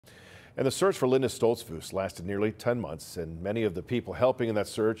And the search for Linda Stoltzfoos lasted nearly 10 months, and many of the people helping in that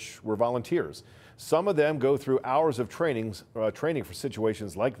search were volunteers. Some of them go through hours of training for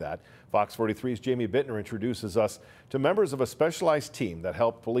situations like that. Fox 43's Jamie Bittner introduces us to members of a specialized team that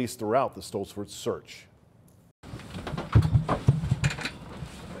helped police throughout the Stoltzfoos search.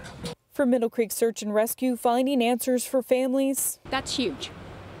 For Middle Creek Search and Rescue, finding answers for families, that's huge.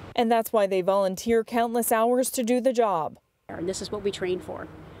 And that's why they volunteer countless hours to do the job. And this is what we train for.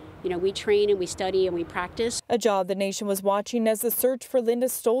 You know, we train and we study and we practice. A job the nation was watching as the search for Linda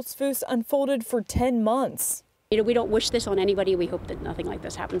Stoltzfoos unfolded for 10 months. You know, we don't wish this on anybody. We hope that nothing like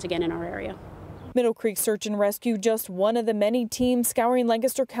this happens again in our area. Middle Creek Search and Rescue, just one of the many teams scouring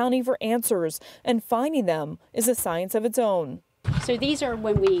Lancaster County for answers, and finding them is a science of its own. So these are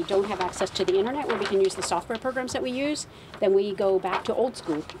when we don't have access to the internet, where we can use the software programs that we use. Then we go back to old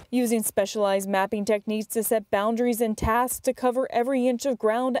school. Using specialized mapping techniques to set boundaries and tasks to cover every inch of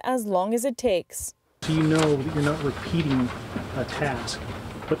ground as long as it takes. So you know that you're not repeating a task,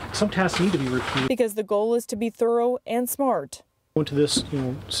 but some tasks need to be repeated. Because the goal is to be thorough and smart. Go into this,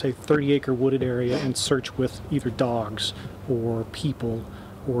 say 30-acre wooded area and search with either dogs or people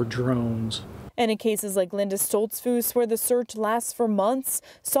or drones. And in cases like Linda Stoltzfoos, where the search lasts for months,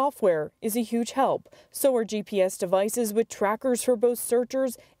 software is a huge help. So are GPS devices with trackers for both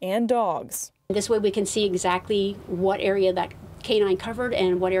searchers and dogs. This way we can see exactly what area that canine covered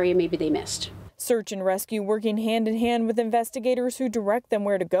and what area maybe they missed. Search and rescue working hand in hand with investigators who direct them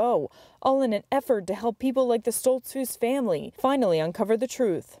where to go, all in an effort to help people like the Stoltzfoos family finally uncover the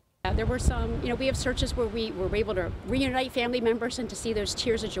truth. There were some, we have searches where we were able to reunite family members, and to see those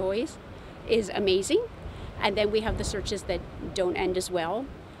tears of joy is amazing. And then we have the searches that don't end as well.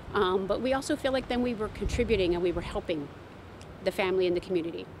 But we also feel like then we were contributing and we were helping the family and the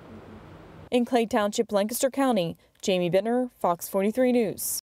community. In Clay Township, Lancaster County, Jamie Bittner, Fox 43 News.